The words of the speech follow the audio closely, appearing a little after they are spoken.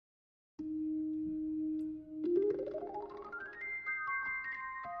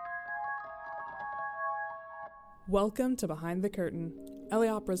Welcome to Behind the Curtain, LA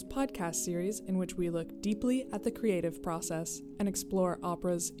Opera's podcast series in which we look deeply at the creative process and explore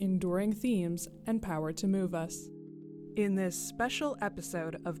opera's enduring themes and power to move us. In this special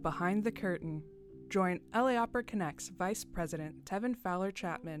episode of Behind the Curtain, join LA Opera Connect's Vice President Tehvon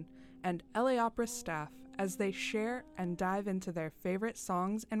Fowler-Chapman and LA Opera staff as they share and dive into their favorite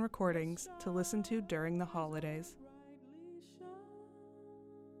songs and recordings to listen to during the holidays.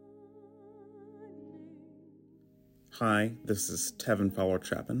 Hi, this is Tehvon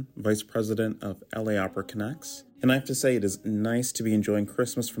Fowler-Chapman, Vice President of LA Opera Connects, and I have to say it is nice to be enjoying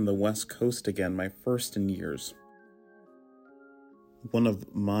Christmas from the West Coast again, my first in years. One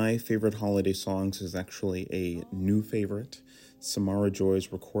of my favorite holiday songs is actually a new favorite, Samara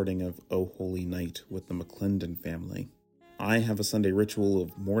Joy's recording of O Holy Night with the McClendon family. I have a Sunday ritual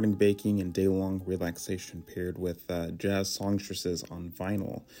of morning baking and day-long relaxation paired with jazz songstresses on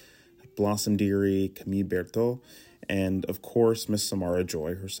vinyl, Blossom Dearie, Camille Berthaud, and of course Miss Samara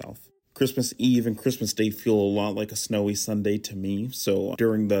Joy herself. Christmas Eve and Christmas Day feel a lot like a snowy Sunday to me, so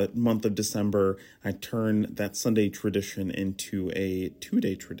during the month of December, I turn that Sunday tradition into a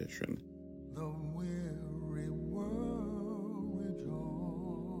two-day tradition. The weary world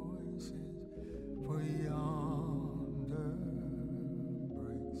rejoices, for yonder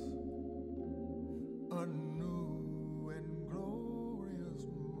breaks a new and glorious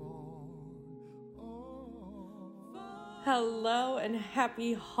morn. Hello and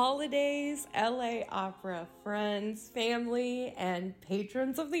happy holidays, LA Opera friends, family, and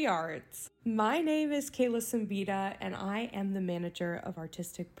patrons of the arts. My name is Kayla Simbita, and I am the manager of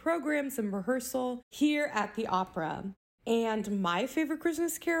artistic programs and rehearsal here at the Opera. And my favorite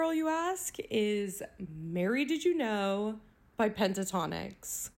Christmas carol, you ask, is Mary Did You Know by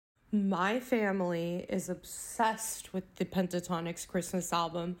Pentatonix. My family is obsessed with the Pentatonix Christmas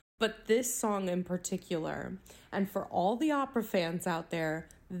album, but this song in particular. And for all the opera fans out there,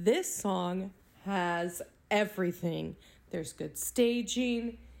 this song has everything. There's good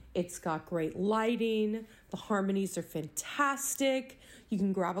staging, it's got great lighting, the harmonies are fantastic. You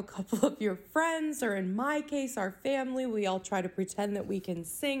can grab a couple of your friends, or in my case, our family. We all try to pretend that we can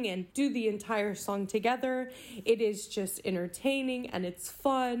sing and do the entire song together. It is just entertaining and it's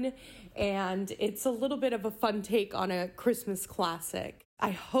fun, and it's a little bit of a fun take on a Christmas classic. I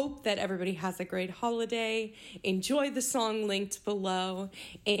hope that everybody has a great holiday, enjoy the song linked below,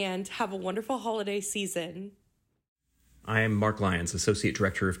 and have a wonderful holiday season. I am Mark Lyons, Associate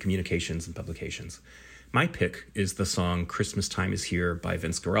Director of Communications and Publications. My pick is the song Christmas Time Is Here by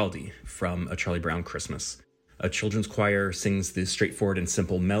Vince Guaraldi from A Charlie Brown Christmas. A children's choir sings the straightforward and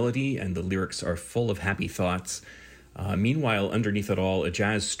simple melody, and the lyrics are full of happy thoughts. Meanwhile, underneath it all, a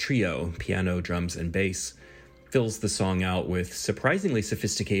jazz trio, piano, drums, and bass, fills the song out with surprisingly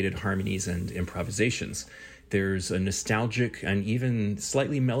sophisticated harmonies and improvisations. There's a nostalgic and even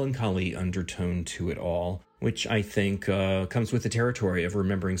slightly melancholy undertone to it all, which I think comes with the territory of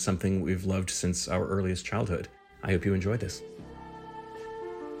remembering something we've loved since our earliest childhood. I hope you enjoy this.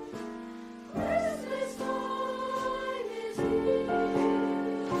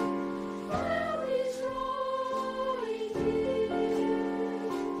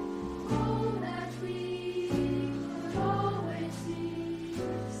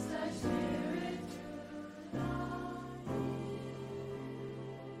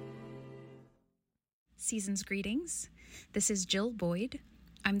 Season's greetings. This is Jill Boyd.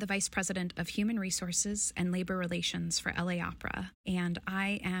 I'm the Vice President of Human Resources and Labor Relations for LA Opera, and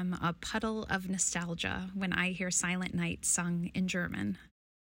I am a puddle of nostalgia when I hear Silent Night sung in German.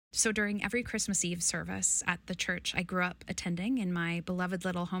 So during every Christmas Eve service at the church I grew up attending in my beloved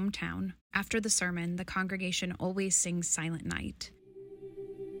little hometown, after the sermon, the congregation always sings Silent Night.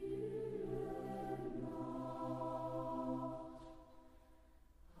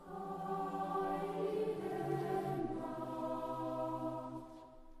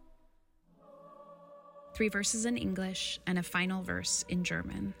 Three verses in English and a final verse in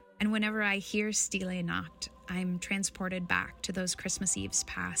German. And whenever I hear Stille Nacht, I'm transported back to those Christmas Eves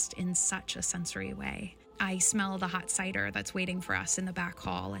past in such a sensory way. I smell the hot cider that's waiting for us in the back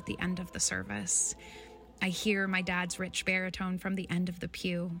hall at the end of the service. I hear my dad's rich baritone from the end of the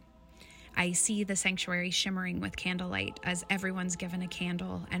pew. I see the sanctuary shimmering with candlelight as everyone's given a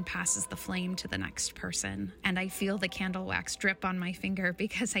candle and passes the flame to the next person. And I feel the candle wax drip on my finger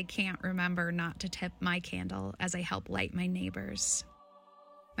because I can't remember not to tip my candle as I help light my neighbor's.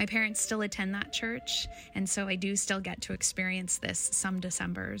 My parents still attend that church, and so I do still get to experience this some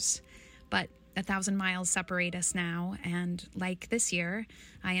Decembers. But 1,000 miles separate us now, and like this year,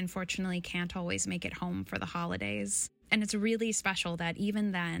 I unfortunately can't always make it home for the holidays. And it's really special that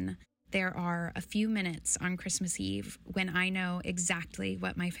even then, There are a few minutes on Christmas Eve when I know exactly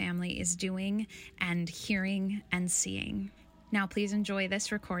what my family is doing and hearing and seeing. Now please enjoy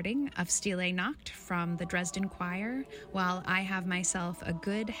this recording of Stille Nacht from the Dresden Choir while I have myself a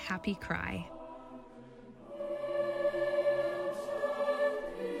good happy cry.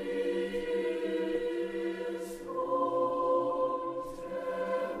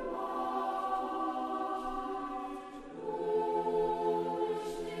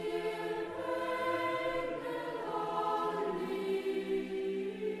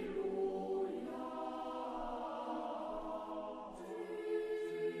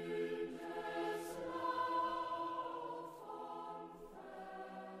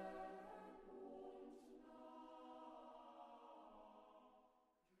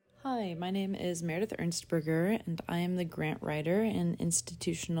 Hi, my name is Meredith Ernstberger, and I am the grant writer and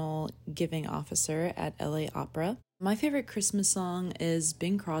institutional giving officer at LA Opera. My favorite Christmas song is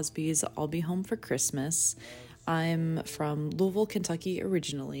Bing Crosby's I'll Be Home for Christmas. I'm from Louisville, Kentucky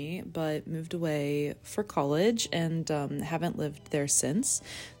originally, but moved away for college and haven't lived there since.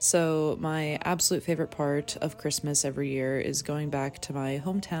 So my absolute favorite part of Christmas every year is going back to my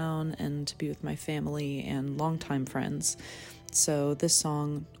hometown and to be with my family and longtime friends. So this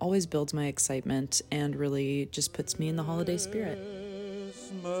song always builds my excitement and really just puts me in the holiday spirit.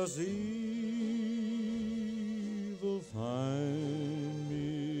 Christmas Eve will find me.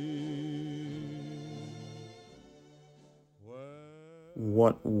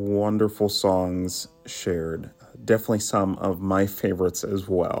 What wonderful songs shared. Definitely some of my favorites as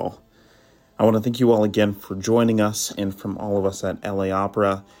well. I want to thank you all again for joining us, and from all of us at LA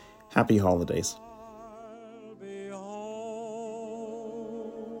Opera, happy holidays. I'll be home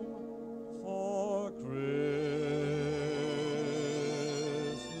for Christmas.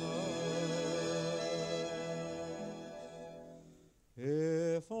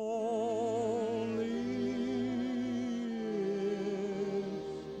 If only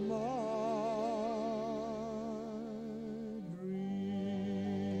in my dreams.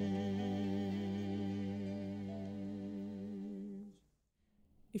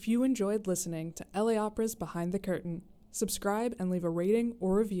 If you enjoyed listening to LA Opera's Behind the Curtain, subscribe and leave a rating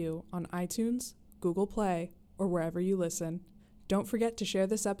or review on iTunes, Google Play, or wherever you listen. Don't forget to share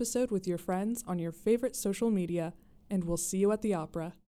this episode with your friends on your favorite social media, and we'll see you at the opera.